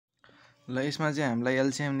ल यसमा चाहिँ हामीलाई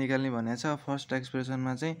एलसीएम निकाल्ने भनेको छ। फर्स्ट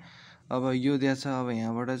एक्सप्रेसनमा चाहिँ अब यो दिएको छ। अब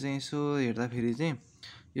यहाँबाट चाहिँ यसो हेर्दाखेरि चाहिँ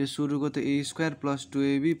यो सुरुको त ए square plus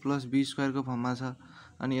 2ab plus be स्क्वायरको फर्ममा छ।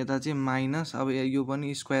 अनि यता चाहिँ माइनस, अब यो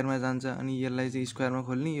पनि स्क्वायरमा जान्छ अनि यसलाई चाहिँ स्क्वायरमा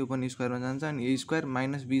खोल्ने, यो पनि स्क्वायरमा जान्छ अनि ए स्क्वायर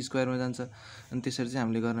माइनस बी स्क्वायरमा जान्छ। अनि त्यसरी चाहिँ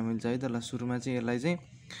हामीले गर्न मिल्छ है त। ल सुरुमा चाहिँ यसलाई चाहिँ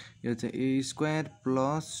यो चाहिँ ए स्क्वायर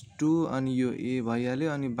प्लस 2 अनि यो ए भइहाल्यो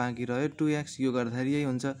अनि बाँकी रह्यो 2x। यो गर्दाखेरि यही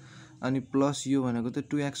हुन्छ। अनि प्लस यो भनेको त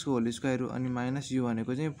 2x को होल स्क्वायर हो अनि माइनस यो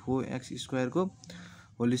भनेको चाहिँ 4x स्क्वायर को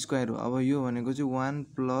होल स्क्वायर हो। अब यो भनेको चाहिँ 1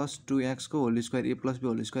 प्लस 2x को whole square A plus be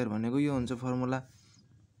whole square भनेको यो हुन्छ फर्मुला,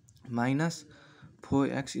 माइनस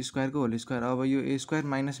 4x स्क्वायर को होल स्क्वायर। अब यो ए स्क्वायर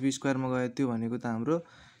माइनस बी स्क्वायरमा गयो, त्यो भनेको त हाम्रो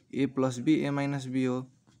ए plus be A minus be हो।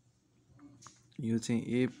 यो चाहिँ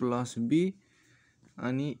ए प्लस बी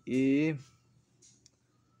अनि ए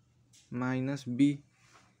minus be,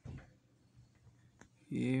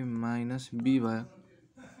 A minus be भयो।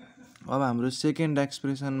 अब हाम्रो सेकेन्ड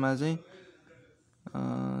एक्सप्रेसनमा चाहिँ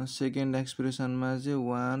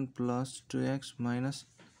 1 plus 2x minus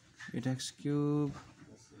 8x cube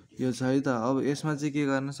यो छ है त। अब यसमा चाहिँ के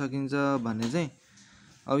गर्न सकिन्छ भने चाहिँ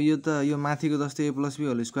अब यो त यो माथिको जस्तै ए प्लस बी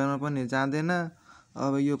होल स्क्वायरमा पनि जाँदैन।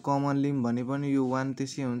 अब यो कमन लिम भने पनि यो 1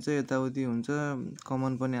 त्यसै हुन्छ, यताउति हुन्छ,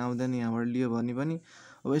 कमन पनि आउँदैन यहाँबाट लियो भने पनि।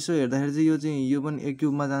 अब यसो हेर्दाखेरि चाहिँ यो पनि ए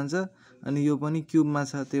क्युबमा जान्छ अनि यो पनि क्युबमा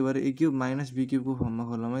छ, त्यही भएर ए क्युब माइनस बी क्युबको फर्ममा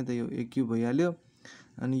खोलौँ है त। यो ए क्युब भइहाल्यो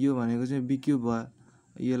अनि यो भनेको चाहिँ बी क्युब भयो।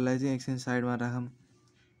 यसलाई चाहिँ एकछिन साइडमा राखौँ।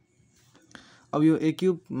 अब यो ए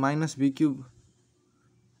क्युब माइनस बी क्युब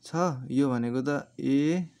छ, यो भनेको त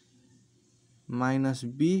ए माइनस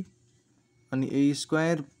बी अनि ए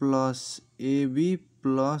square plus AB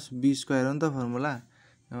plus be square हो नि त फर्मुला।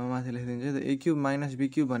 यहाँ माथि लेखिदिन्छ है त। ए क्युब माइनस बी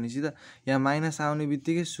क्युब भनेपछि त यहाँ माइनस आउने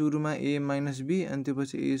बित्तिकै सुरुमा ए माइनस बी अनि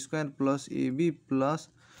त्यसपछि ए square plus AB plus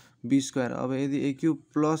be square. अब यदि ए क्युब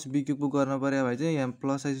प्लस बी क्युबको गर्न पऱ्यो भने चाहिँ यहाँ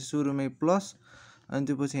प्लस आएपछि सुरुमै प्लस अनि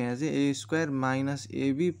त्यसपछि यहाँ चाहिँ ए square minus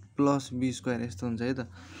AB plus be square यस्तो हुन्छ है त।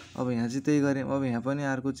 अब यहाँ चाहिँ त्यही गऱ्यौँ। अब यहाँ पनि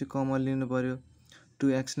अर्को चाहिँ कमन लिनु पऱ्यो,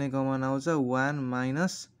 2x नै कमन आउँछ, 1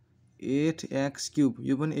 माइनस 8x क्युब।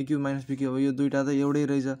 यो पनि ए क्युब माइनस बी क्युब, अब यो दुइटा त एउटै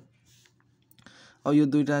रहेछ। अब यो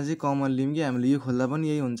दुइटा चाहिँ कमन लियौँ कि हामीले, यो खोल्दा पनि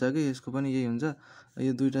यही हुन्छ कि यसको पनि यही हुन्छ।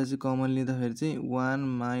 यो दुइटा चाहिँ कमन लिँदाखेरि चाहिँ 1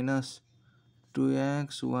 minus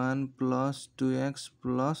 2x 1 plus 2x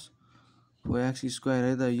plus 4x square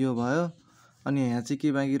है त, यो भयो। अनि यहाँ चाहिँ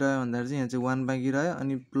के बाँकी रह्यो भन्दाखेरि चाहिँ यहाँ चाहिँ 1 बाँकी रह्यो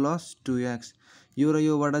अनि प्लस 2x। यो र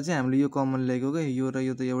योबाट चाहिँ हामीले यो कमन ल्याएको क्या, यो र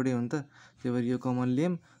यो त एउटै हो नि त, त्यही भएर यो कमन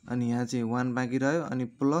लियौँ। अनि यहाँ चाहिँ 1 बाँकी रह्यो अनि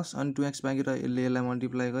प्लस अनि 2x बाँकी रह्यो। यसले यसलाई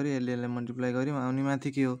मल्टिप्लाई गर्यो, यसले यसलाई मल्टिप्लाई गर्यौँ, अनि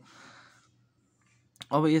माथि के हो।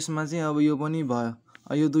 अब यसमा चाहिँ अब यो पनि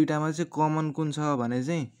भयो। यो दुइटामा चाहिँ कमन कुन छ भने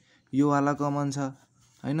चाहिँ यो वाला कमन छ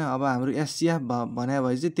हैन। अब हाम्रो एचसिएफ भने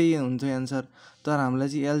भए चाहिँ त्यही हुन्थ्यो एन्सर, तर हामीलाई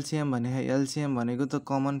चाहिँ एलसीएम भने, एलसीएम भनेको त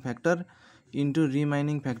common factor into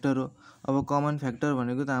remaining factor हो। अब कमन फ्याक्टर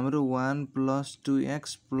भनेको त हाम्रो 1 plus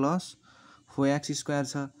 2x plus 4x square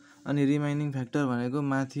छ अनि रिमाइनिङ फ्याक्टर भनेको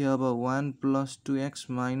माथि अब 1 plus 2x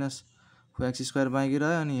minus 4x square बाँकी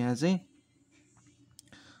रह्यो अनि यहाँ चाहिँ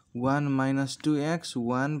 1 माइनस 2x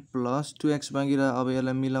 1 प्लस 2x बाँकी रह्यो। अब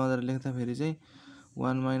यसलाई मिलाउँदा लेख्दाखेरि चाहिँ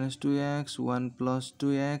 1 माइनस 2x 1 प्लस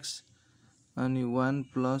 2x अनि 1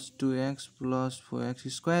 plus 2x plus 4x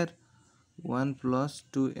square 1 plus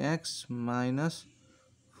 2x minus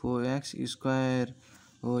 4x square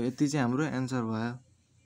हो। यति चाहिँ हाम्रो एन्सर भयो।